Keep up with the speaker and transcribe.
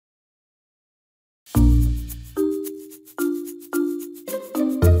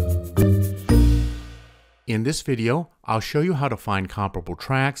In this video, I'll show you how to find comparable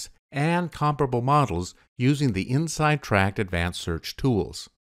tracts and comparable models using the Inside Tract advanced search tools.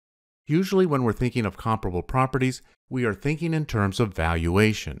 Usually when we're thinking of comparable properties, we are thinking in terms of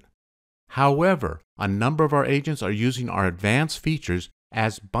valuation. However, a number of our agents are using our advanced features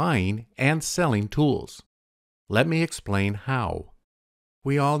as buying and selling tools. Let me explain how.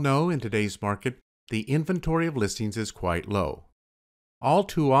 We all know in today's market, the inventory of listings is quite low. All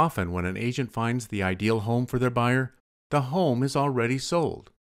too often when an agent finds the ideal home for their buyer, the home is already sold.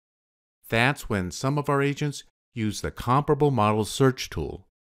 That's when some of our agents use the Comparable Models Search tool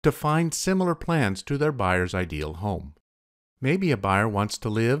to find similar plans to their buyer's ideal home. Maybe a buyer wants to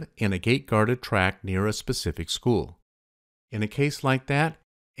live in a gate-guarded tract near a specific school. In a case like that,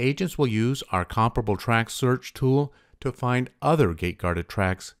 agents will use our Comparable Tract Search tool to find other gate-guarded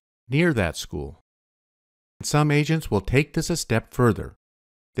tracts near that school. Some agents will take this a step further.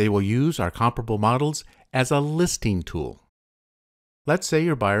 They will use our comparable models as a listing tool. Let's say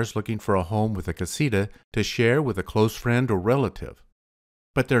your buyer is looking for a home with a casita to share with a close friend or relative,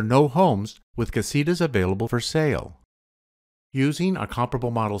 but there are no homes with casitas available for sale. Using our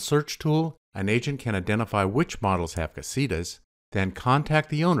Comparable Model Search tool, an agent can identify which models have casitas, then contact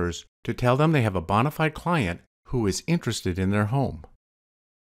the owners to tell them they have a bona fide client who is interested in their home.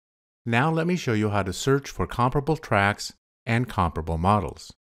 Now let me show you how to search for comparable tracts and comparable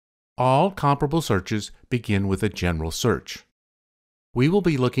models. All comparable searches begin with a general search. We will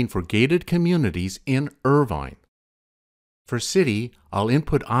be looking for gated communities in Irvine. For city, I'll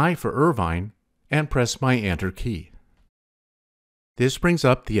input I for Irvine and press my Enter key. This brings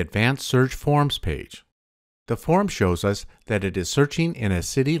up the Advanced Search Forms page. The form shows us that it is searching in a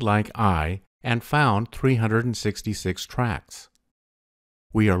city like I and found 366 tracts.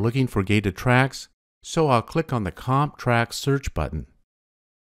 We are looking for gated tracts, so I'll click on the Comp Tract Search button.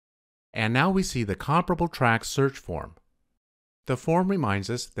 And now we see the Comparable Tract Search form. The form reminds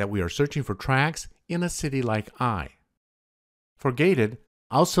us that we are searching for tracts in a city like I. For gated,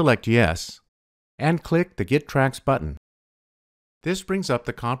 I'll select Yes and click the Get Tracts button. This brings up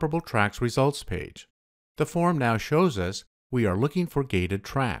the Comparable Tracts results page. The form now shows us we are looking for gated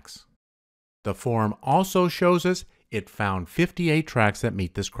tracts. The form also shows us it found 58 tracts that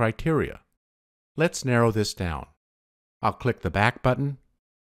meet this criteria. Let's narrow this down. I'll click the Back button.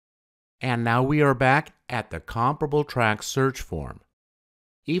 And now we are back at the Comparable Tract Search form.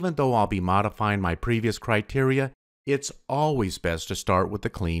 Even though I'll be modifying my previous criteria, it's always best to start with the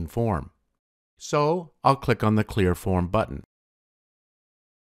clean form. So I'll click on the Clear Form button.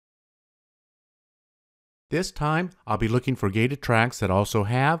 This time, I'll be looking for gated tracts that also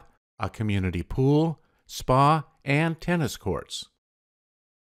have a community pool, spa, and tennis courts.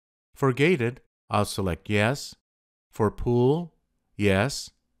 For gated, I'll select Yes. For pool,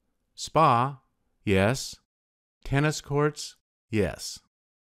 Yes. Spa, Yes. Tennis courts, Yes.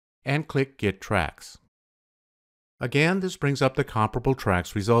 And click Get Tracts. Again, this brings up the Comparable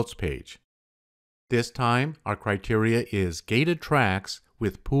Tracts results page. This time, our criteria is gated tracts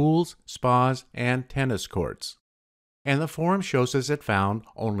with pools, spas, and tennis courts. And the form shows us it found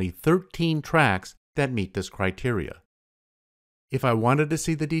only 13 tracts that meet this criteria. If I wanted to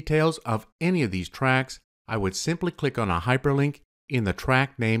see the details of any of these tracts, I would simply click on a hyperlink in the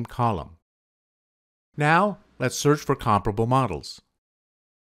tract name column. Now, let's search for comparable models.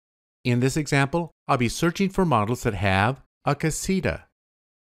 In this example, I'll be searching for models that have a casita.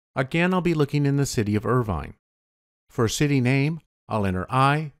 Again, I'll be looking in the city of Irvine. For city name, I'll enter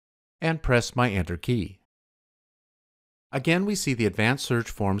I and press my Enter key. Again, we see the Advanced Search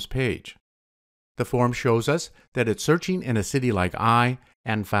Forms page. The form shows us that it's searching in a city like I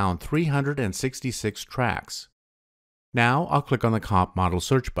and found 366 tracts. Now I'll click on the Comp Model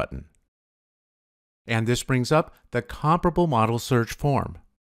Search button. And this brings up the Comparable Model Search form.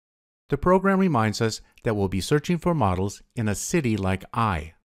 The program reminds us that we'll be searching for models in a city like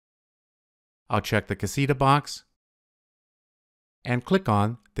I. I'll check the casita box and click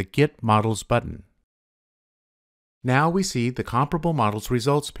on the Get Models button. Now we see the Comparable Models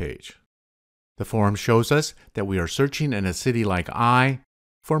results page. The form shows us that we are searching in a city like I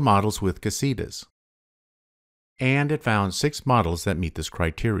for models with casitas. And it found 6 models that meet this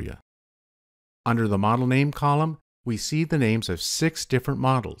criteria. Under the Model Name column, we see the names of 6 different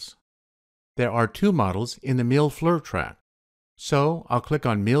models. There are 2 models in the Mille Fleurs tract, so I'll click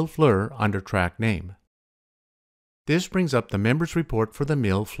on Mille Fleurs under Tract Name. This brings up the Members Report for the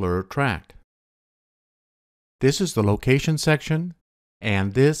Mille Fleurs tract. This is the Location section,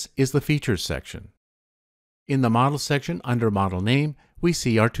 and this is the Features section. In the Models section under Model Name, we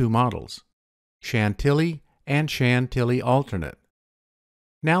see our 2 models, Chantilly and Chantilly Alternate.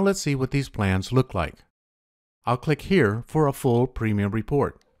 Now let's see what these plans look like. I'll click here for a full premium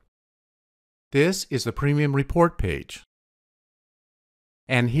report. This is the premium report page.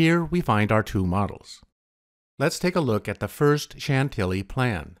 And here we find our two models. Let's take a look at the first Chantilly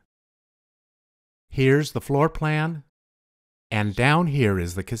plan. Here's the floor plan, and down here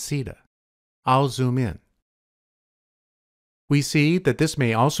is the casita. I'll zoom in. We see that this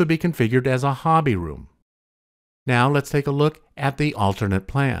may also be configured as a hobby room. Now let's take a look at the alternate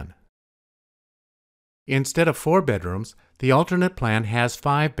plan. Instead of 4 bedrooms, the alternate plan has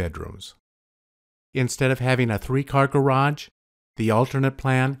 5 bedrooms. Instead of having a 3-car garage, the alternate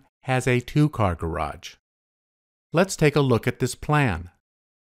plan has a 2-car garage. Let's take a look at this plan.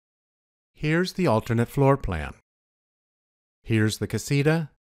 Here's the alternate floor plan. Here's the casita,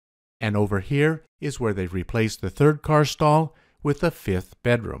 and over here is where they've replaced the 3rd car stall with the 5th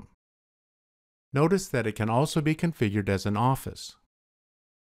bedroom. Notice that it can also be configured as an office.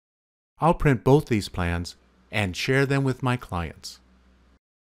 I'll print both these plans and share them with my clients.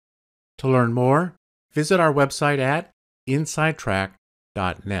 To learn more, visit our website at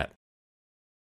insidetract.net.